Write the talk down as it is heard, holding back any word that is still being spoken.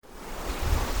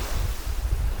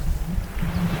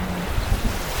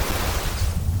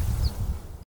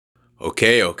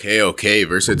Okay.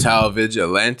 Versatile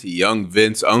Vigilante, Young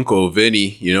Vince, Uncle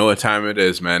Vinny. You know what time it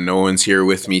is, man. No one's here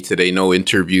with me today. No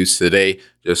interviews today.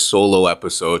 Just solo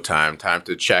episode time. Time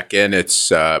to check in.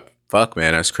 It's,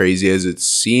 man, as crazy as it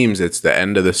seems, it's the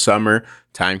end of the summer.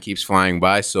 Time keeps flying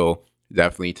by, so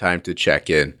definitely time to check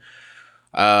in.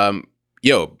 Like,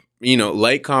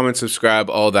 comment, subscribe,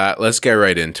 all that. Let's get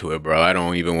right into it, bro. I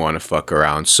don't even want to fuck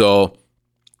around. So,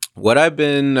 what I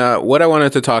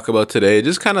wanted to talk about today,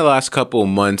 just kind of last couple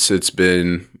months, it's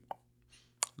been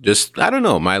just, I don't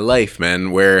know, my life,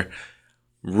 man, where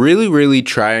really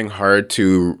trying hard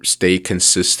to stay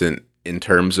consistent in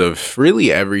terms of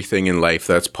really everything in life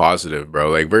that's positive,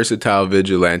 bro. Like Versatile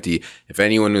Vigilante, if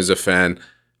anyone is a fan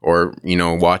or,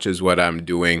 watches what I'm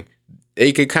doing,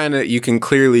 you can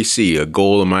clearly see a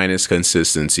goal of mine is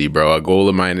consistency, bro. A goal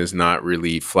of mine is not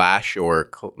really flash or,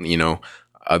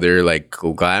 other like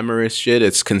glamorous shit.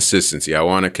 It's consistency. I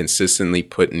want to consistently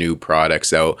put new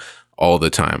products out all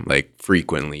the time, like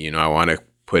frequently. I want to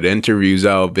put interviews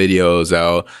out, videos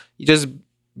out. You just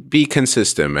be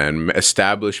consistent, man.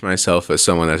 Establish myself as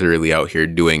someone that's really out here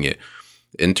doing it.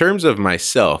 In terms of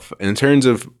myself, in terms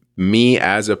of me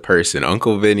as a person,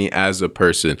 Uncle Vinny as a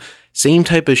person, same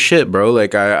type of shit, bro.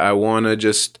 Like I want to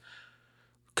just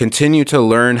continue to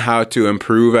learn how to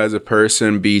improve as a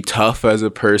person, be tough as a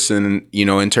person,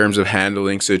 in terms of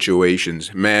handling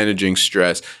situations, managing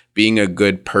stress, being a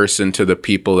good person to the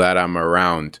people that I'm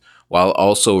around, while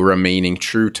also remaining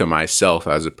true to myself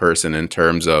as a person in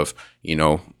terms of,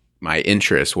 my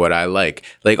interests, what I like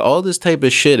all this type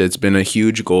of shit. It's been a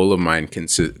huge goal of mine,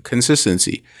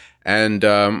 consistency. And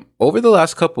over the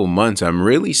last couple months, I'm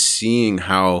really seeing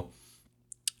how,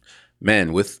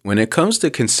 man, when it comes to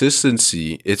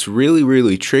consistency, it's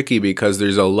really tricky because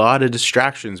there's a lot of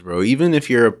distractions, bro. Even if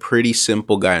you're a pretty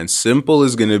simple guy, and simple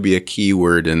is going to be a key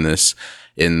word in this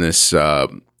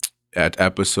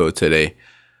episode today.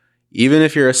 Even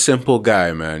if you're a simple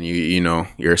guy, man,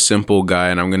 you're a simple guy,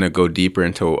 and I'm going to go deeper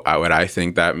into what I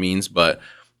think that means. But,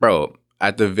 bro,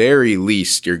 at the very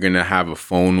least, you're going to have a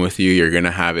phone with you. You're going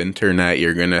to have internet.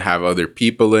 You're going to have other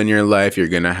people in your life. You're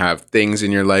going to have things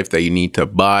in your life that you need to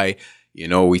buy.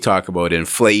 We talk about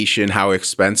inflation, how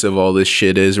expensive all this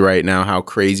shit is right now, how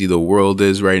crazy the world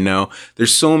is right now.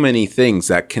 There's so many things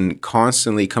that can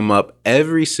constantly come up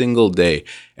every single day.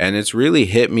 And it's really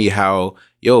hit me how,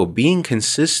 being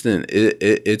consistent,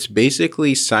 it's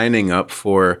basically signing up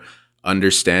for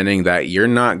understanding that you're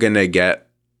not going to get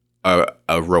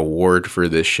a reward for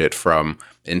this shit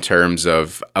in terms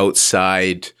of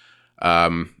outside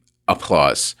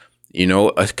applause.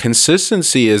 A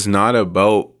consistency is not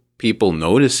about people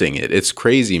noticing it. It's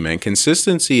crazy, man.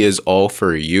 Consistency is all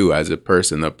for you as a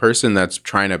person. The person that's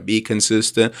trying to be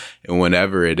consistent in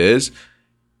whatever it is,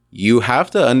 you have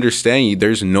to understand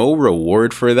there's no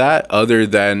reward for that other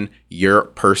than your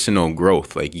personal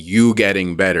growth, like you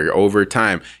getting better over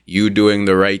time, you doing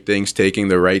the right things, taking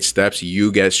the right steps, you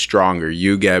get stronger,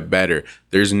 you get better.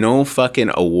 There's no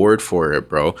fucking award for it,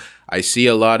 bro. I see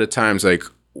a lot of times like,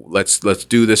 let's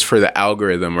do this for the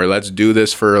algorithm, or let's do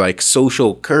this for like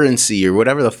social currency or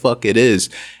whatever the fuck it is.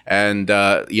 And,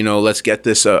 let's get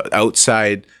this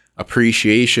outside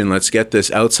appreciation. Let's get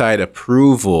this outside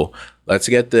approval. Let's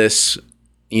get this,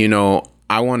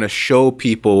 I want to show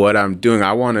people what I'm doing.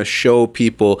 I want to show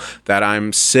people that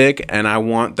I'm sick and I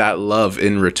want that love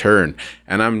in return.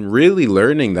 And I'm really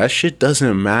learning that shit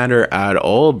doesn't matter at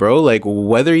all, bro. Like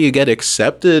whether you get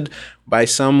accepted by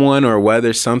someone or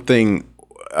whether someone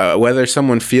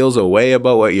feels a way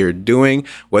about what you're doing,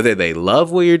 whether they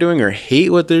love what you're doing or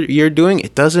hate what you're doing,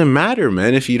 it doesn't matter,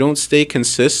 man. If you don't stay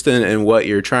consistent in what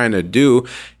you're trying to do,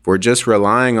 if we're just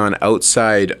relying on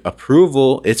outside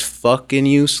approval, it's fucking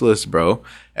useless, bro.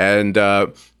 And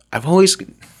I've always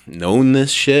known this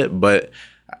shit, but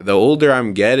the older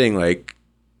I'm getting, like,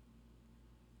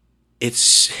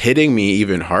 it's hitting me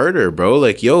even harder, bro.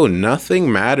 Like,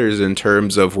 nothing matters in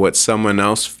terms of what someone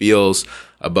else feels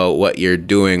about what you're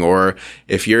doing, or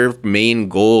if your main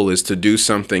goal is to do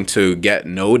something to get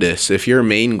notice, if your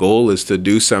main goal is to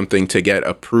do something to get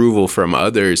approval from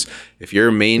others, if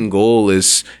your main goal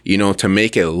is, to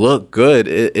make it look good,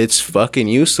 it's fucking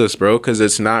useless, bro, because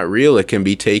it's not real. It can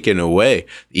be taken away.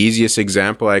 The easiest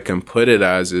example I can put it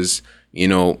as is,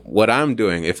 what I'm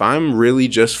doing. If I'm really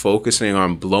just focusing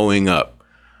on blowing up,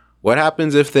 what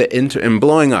happens if and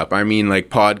blowing up, I mean like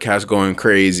podcast going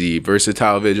crazy,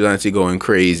 Versatile Vigilante going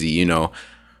crazy,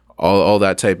 all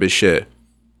that type of shit.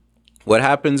 What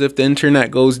happens if the internet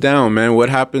goes down, man? What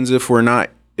happens if we're not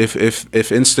if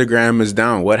Instagram is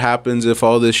down? What happens if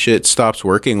all this shit stops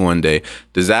working one day?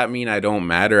 Does that mean I don't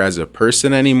matter as a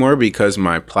person anymore because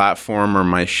my platform or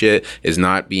my shit is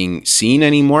not being seen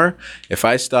anymore? If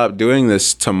I stop doing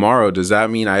this tomorrow, does that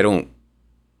mean I don't,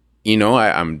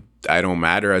 I don't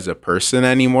matter as a person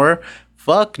anymore?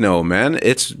 Fuck no, man.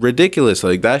 It's ridiculous.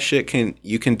 Like that shit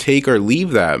you can take or leave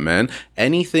that, man.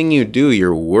 Anything you do,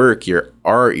 your work, your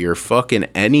art, your fucking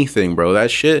anything, bro.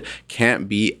 That shit can't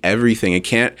be everything.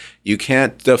 You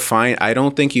can't define, I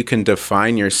don't think you can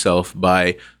define yourself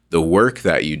by the work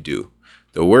that you do.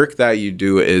 The work that you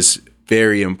do is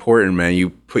very important, man. You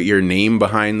put your name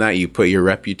behind that, you put your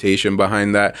reputation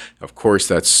behind that. Of course,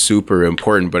 that's super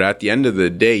important. But at the end of the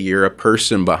day, you're a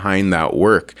person behind that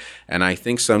work. And I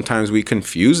think sometimes we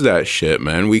confuse that shit,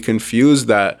 man. We confuse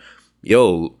that,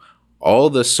 all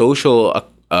the social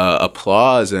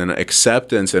applause and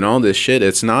acceptance and all this shit,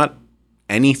 it's not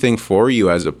anything for you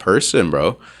as a person,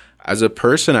 bro. As a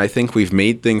person, I think we've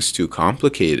made things too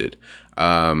complicated.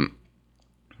 As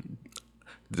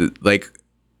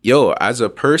a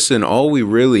person, all we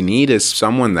really need is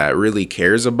someone that really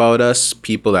cares about us,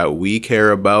 people that we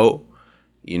care about,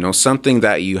 something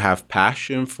that you have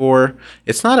passion for.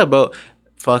 It's not about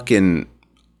fucking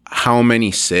how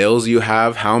many sales you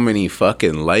have, how many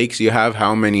fucking likes you have,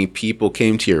 how many people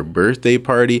came to your birthday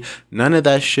party. None of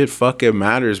that shit fucking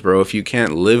matters, bro, if you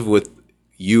can't live with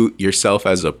yourself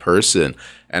as a person.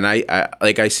 And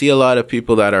I see a lot of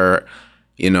people that are,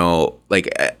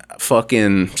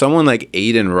 fucking someone like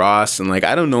Aiden Ross, and like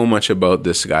I don't know much about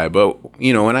this guy, but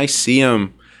when I see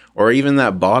him, or even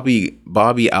that Bobby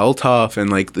Altoff, and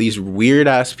like these weird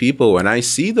ass people, when I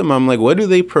see them, I'm like, what do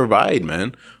they provide,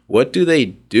 man? What do they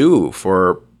do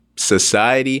for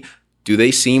society? Do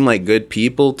they seem like good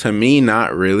people? To me,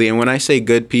 not really. And when I say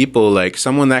good people, like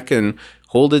someone that can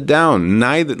hold it down,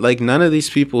 none of these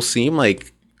people seem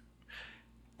like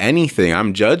anything.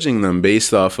 I'm judging them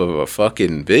based off of a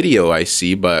fucking video I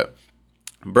see, but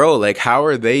bro, like how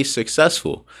are they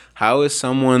successful? How is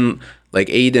someone like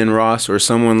Aiden Ross or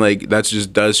someone like that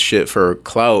just does shit for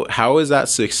clout, how is that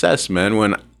success, man,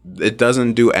 when it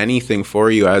doesn't do anything for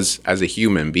you as a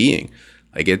human being?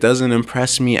 Like it doesn't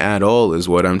impress me at all is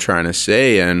what I'm trying to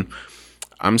say. And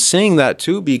I'm saying that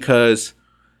too because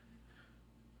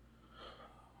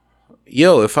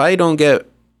if I don't get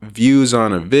views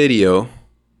on a video,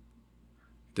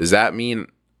 does that mean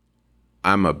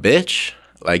I'm a bitch?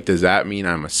 Like, does that mean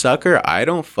I'm a sucker? I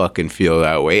don't fucking feel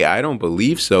that way. I don't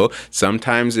believe so.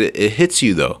 Sometimes it hits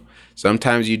you, though.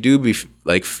 Sometimes you do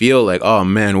feel like, oh,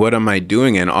 man, what am I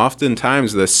doing? And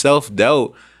oftentimes the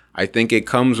self-doubt, I think it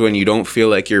comes when you don't feel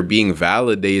like you're being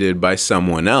validated by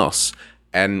someone else.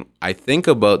 And I think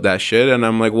about that shit, and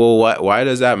I'm like, well, why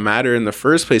does that matter in the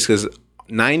first place? Because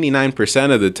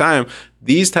 99% of the time,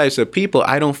 these types of people,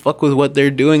 I don't fuck with what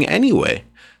they're doing anyway.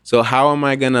 So how am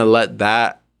I going to let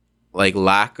that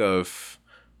lack of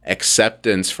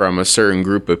acceptance from a certain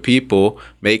group of people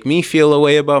make me feel a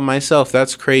way about myself?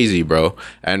 That's crazy, bro.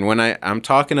 And when I'm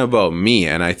talking about me,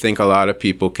 and I think a lot of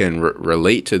people can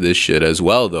relate to this shit as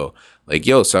well, though. Like,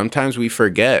 sometimes we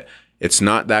forget it's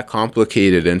not that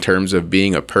complicated in terms of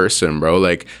being a person, bro.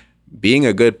 Like, being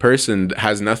a good person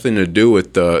has nothing to do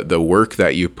with the work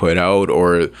that you put out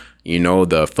or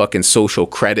the fucking social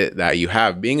credit that you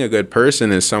have. Being a good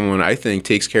person is someone, I think,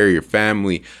 takes care of your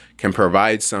family, can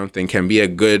provide something, can be a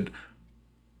good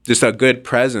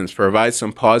presence, provide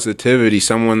some positivity,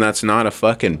 someone that's not a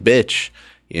fucking bitch.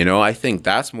 I think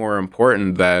that's more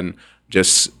important than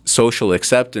just social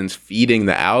acceptance, feeding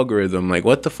the algorithm. Like,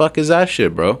 what the fuck is that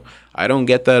shit, bro? I don't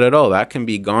get that at all. That can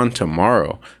be gone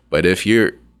tomorrow. But if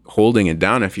you're holding it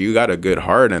down, if you got a good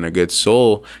heart and a good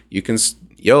soul, you can,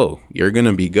 you're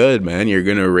gonna be good, man. You're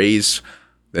gonna raise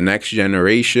the next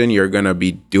generation. You're gonna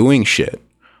be doing shit.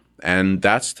 And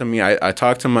that's, to me, I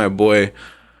talk to my boy,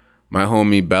 my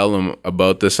homie Bellum,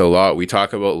 about this a lot. We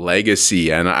talk about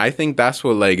legacy, and I think that's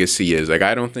what legacy is. Like,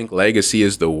 I don't think legacy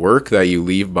is the work that you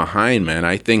leave behind, man.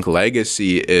 I think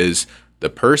legacy is the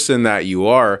person that you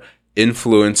are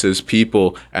influences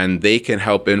people, and they can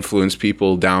help influence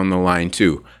people down the line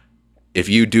too. If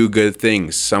you do good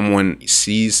things, someone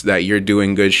sees that you're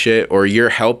doing good shit, or you're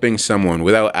helping someone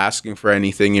without asking for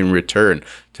anything in return.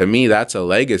 To me, that's a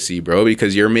legacy, bro,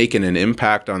 because you're making an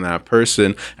impact on that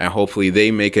person, and hopefully they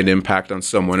make an impact on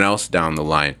someone else down the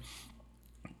line.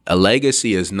 A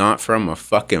legacy is not from a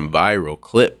fucking viral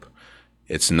clip.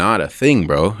 It's not a thing,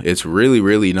 bro. It's really,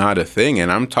 really not a thing. And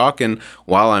I'm talking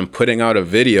while I'm putting out a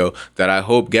video that I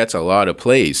hope gets a lot of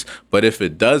plays. But if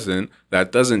it doesn't,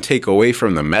 that doesn't take away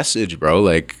from the message, bro.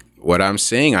 Like, what I'm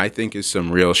saying, I think, is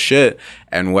some real shit.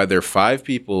 And whether 5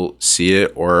 people see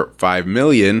it or 5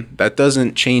 million, that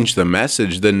doesn't change the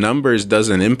message. The numbers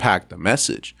doesn't impact the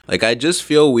message. Like, I just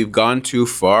feel we've gone too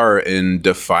far in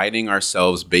defining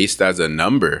ourselves based as a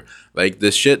number. Like,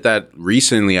 the shit that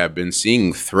recently I've been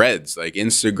seeing, threads, like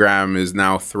Instagram is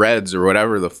now threads or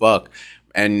whatever the fuck.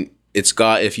 And it's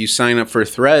got, if you sign up for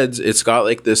threads, it's got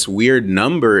like this weird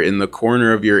number in the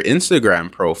corner of your Instagram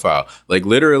profile. Like,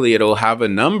 literally it'll have a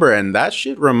number, and that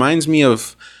shit reminds me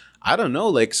of, I don't know,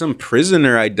 like some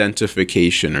prisoner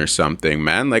identification or something,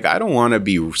 man. Like, I don't want to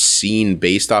be seen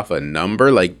based off a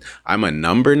number. Like, I'm a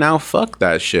number now. Fuck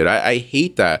that shit. I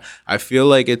hate that. I feel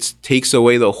like it takes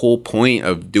away the whole point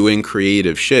of doing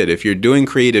creative shit. If you're doing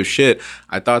creative shit,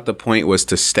 I thought the point was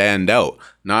to stand out,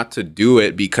 not to do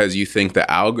it because you think the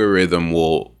algorithm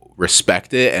will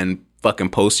respect it and fucking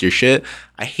post your shit.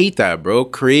 I hate that, bro.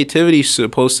 Creativity is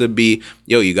supposed to be,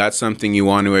 yo, you got something you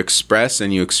want to express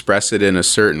and you express it in a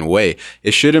certain way.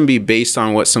 It shouldn't be based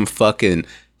on what some fucking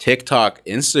TikTok,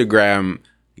 Instagram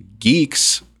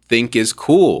geeks think is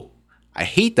cool. I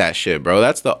hate that shit, bro.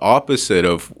 That's the opposite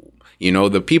of,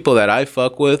 the people that I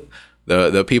fuck with.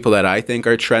 The people that I think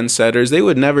are trendsetters, they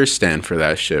would never stand for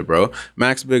that shit, bro.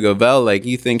 Max Bigavell, like,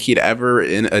 you think he'd ever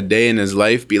in a day in his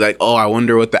life be like, oh, I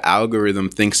wonder what the algorithm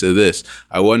thinks of this.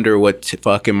 I wonder what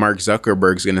fucking Mark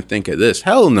Zuckerberg's gonna think of this.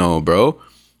 Hell no, bro.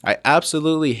 I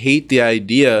absolutely hate the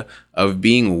idea of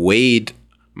being weighed.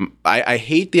 I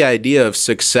hate the idea of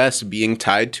success being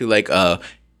tied to like a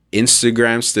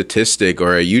Instagram statistic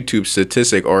or a YouTube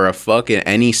statistic or a fucking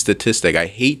any statistic. I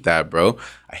hate that, bro.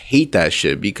 I hate that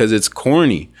shit because it's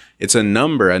corny. It's a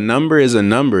number. A number is a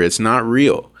number. It's not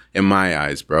real in my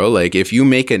eyes, bro. Like, if you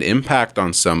make an impact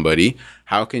on somebody,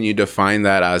 how can you define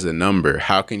that as a number?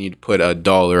 How can you put a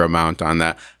dollar amount on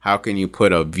that? How can you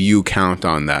put a view count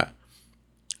on that?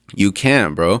 You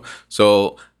can't, bro.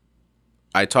 So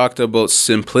I talked about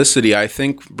simplicity. I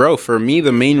think, bro, for me,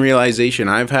 the main realization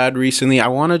I've had recently, I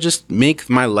want to just make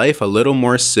my life a little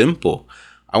more simple.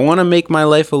 I want to make my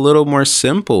life a little more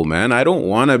simple, man. I don't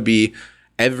want to be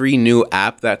every new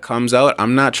app that comes out.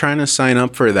 I'm not trying to sign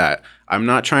up for that. I'm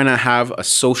not trying to have a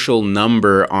social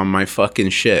number on my fucking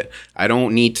shit. I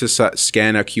don't need to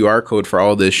scan a QR code for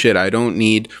all this shit. I don't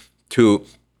need to,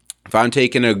 if I'm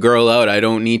taking a girl out, I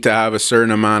don't need to have a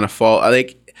certain amount of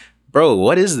like, bro,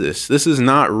 what is this? This is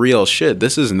not real shit.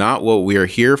 This is not what we're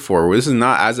here for. This is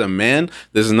not, as a man,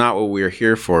 this is not what we're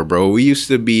here for, bro. We used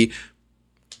to be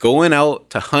going out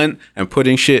to hunt and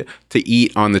putting shit to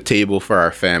eat on the table for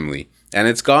our family. And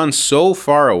it's gone so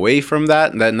far away from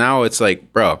that now it's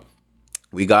like, bro,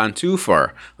 we gone too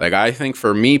far. Like, I think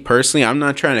for me personally, I'm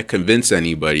not trying to convince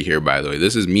anybody here, by the way.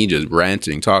 This is me just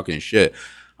ranting, talking shit.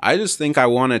 I just think I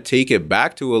want to take it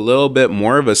back to a little bit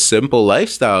more of a simple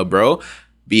lifestyle, bro.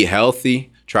 Be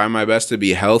healthy, try my best to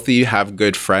be healthy, have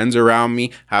good friends around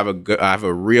me, have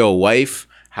a real wife,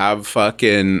 have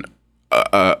fucking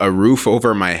a roof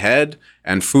over my head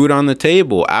and food on the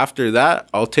table. After that,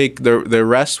 I'll take the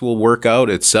rest will work out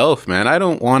itself, man. I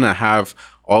don't want to have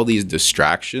all these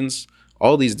distractions.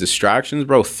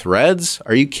 Bro. Threads?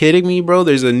 Are you kidding me, bro?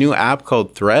 There's a new app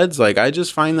called Threads. Like, I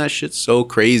just find that shit so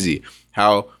crazy.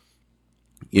 How,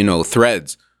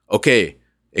 Threads. Okay,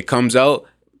 it comes out.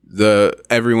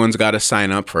 Everyone's got to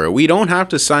sign up for it. We don't have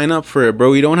to sign up for it,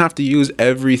 bro. We don't have to use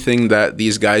everything that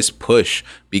these guys push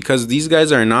because these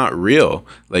guys are not real.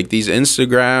 Like, these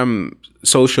Instagram,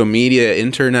 social media,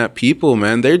 internet people,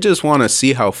 man, they just want to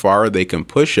see how far they can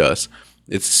push us.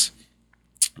 It's,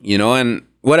 and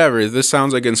whatever. If this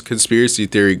sounds like it's conspiracy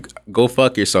theory, go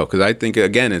fuck yourself, because I think,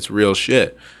 again, it's real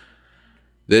shit.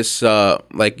 This, I'm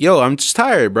just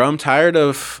tired, bro. I'm tired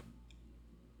of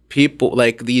people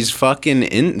like these fucking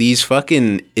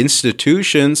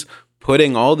institutions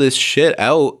putting all this shit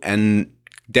out and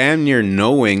damn near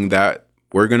knowing that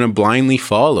we're gonna blindly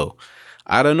follow.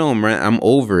 I don't know, man. I'm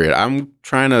over it. I'm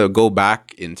trying to go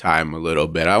back in time a little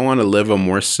bit. I want to live a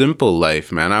more simple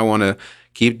life, man. I want to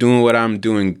keep doing what I'm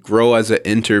doing, grow as an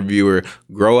interviewer,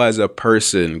 grow as a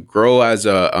person, grow as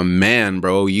a man,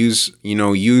 bro. Use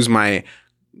my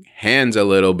hands a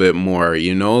little bit more,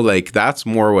 like, that's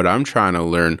more what I'm trying to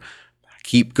learn.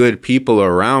 Keep good people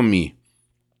around me,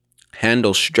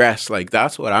 handle stress. Like,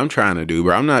 that's what I'm trying to do,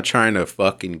 bro. I'm not trying to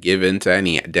fucking give into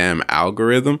any damn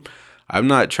algorithm. I'm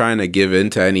not trying to give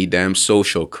into any damn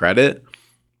social credit.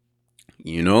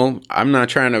 I'm not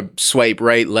trying to swipe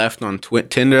right, left on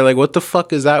Tinder. Like, what the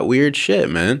fuck is that weird shit,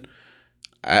 man?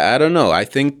 I don't know. I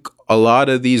think a lot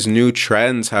of these new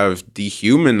trends have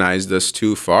dehumanized us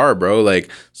too far, bro. Like,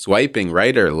 swiping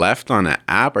right or left on an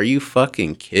app. Are you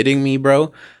fucking kidding me,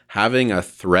 bro? having a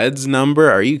Threads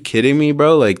number. Are you kidding me,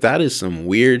 bro? Like, that is some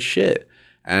weird shit.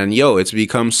 And yo, it's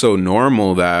become so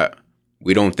normal that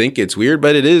we don't think it's weird,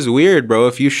 but it is weird, bro.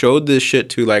 If you showed this shit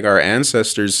to like our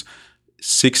ancestors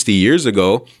 60 years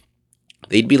ago,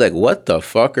 they'd be like, what the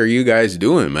fuck are you guys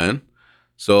doing, man?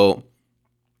 So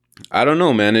I don't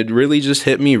know, man. It really just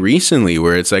hit me recently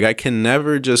where it's like I can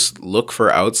never just look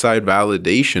for outside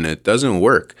validation. It doesn't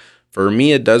work. For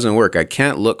me, it doesn't work. I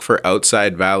can't look for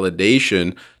outside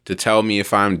validation to tell me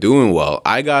if I'm doing well.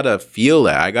 I gotta feel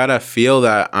that. I gotta feel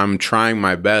that I'm trying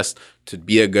my best to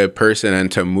be a good person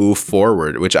and to move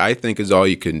forward, which I think is all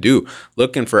you can do.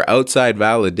 Looking for outside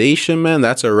validation, man,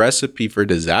 that's a recipe for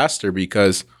disaster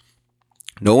because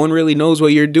no one really knows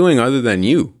what you're doing other than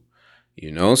you,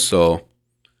 you know? So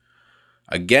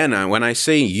again, when I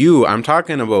say you, I'm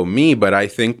talking about me, but I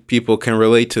think people can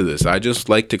relate to this. I just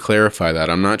like to clarify that.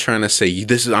 I'm not trying to say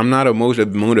this is, I'm not a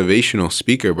motivational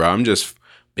speaker, bro. I'm just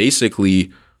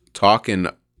basically talking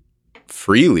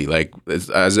freely, like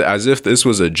as if this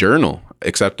was a journal,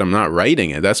 except I'm not writing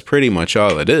it. That's pretty much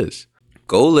all it is.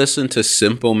 Go listen to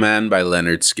Simple Man by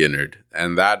Leonard Skinner.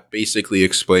 And that basically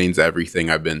explains everything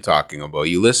I've been talking about.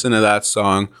 You listen to that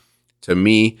song, to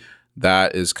me,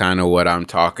 that is kind of what I'm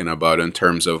talking about in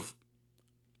terms of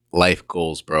life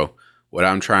goals, bro. What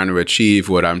I'm trying to achieve,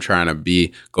 what I'm trying to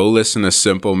be. Go listen to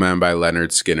Simple Man by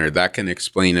Leonard Skinner. That can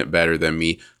explain it better than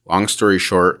me. Long story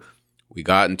short, we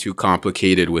gotten too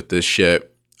complicated with this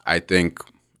shit. I think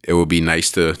it would be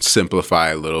nice to simplify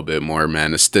a little bit more,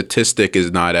 man. A statistic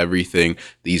is not everything.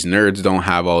 These nerds don't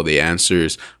have all the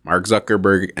answers. Mark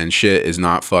Zuckerberg and shit is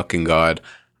not fucking God.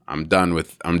 I'm done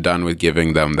with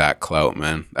giving them that clout,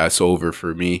 man. That's over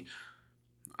for me.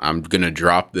 I'm gonna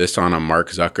drop this on a Mark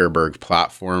Zuckerberg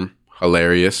platform.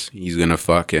 Hilarious. He's gonna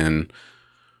fucking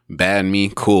ban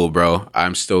me. Cool, bro.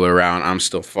 I'm still around. I'm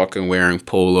still fucking wearing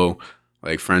polo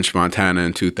like French Montana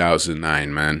in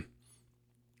 2009, man.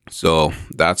 So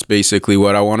that's basically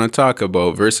what I want to talk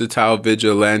about. Versatile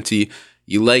Vigilante.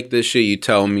 You like this shit, you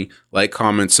tell me. Like,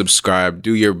 comment, subscribe.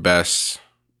 Do your best.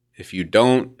 If you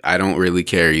don't, I don't really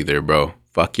care either, bro.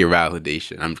 Fuck your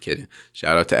validation. I'm kidding.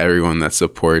 Shout out to everyone that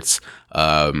supports.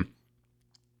 Rest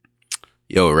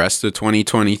of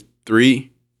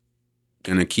 2023.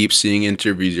 Gonna keep seeing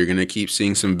interviews. You're gonna keep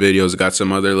seeing some videos. Got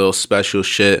some other little special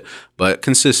shit. But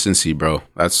consistency, bro.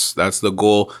 That's the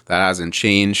goal. That hasn't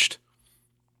changed.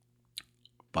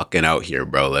 Fucking out here,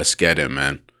 bro. Let's get it,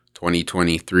 man.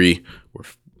 2023. We're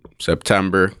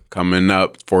September coming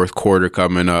up, fourth quarter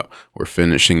coming up. We're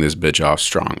finishing this bitch off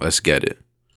strong. Let's get it.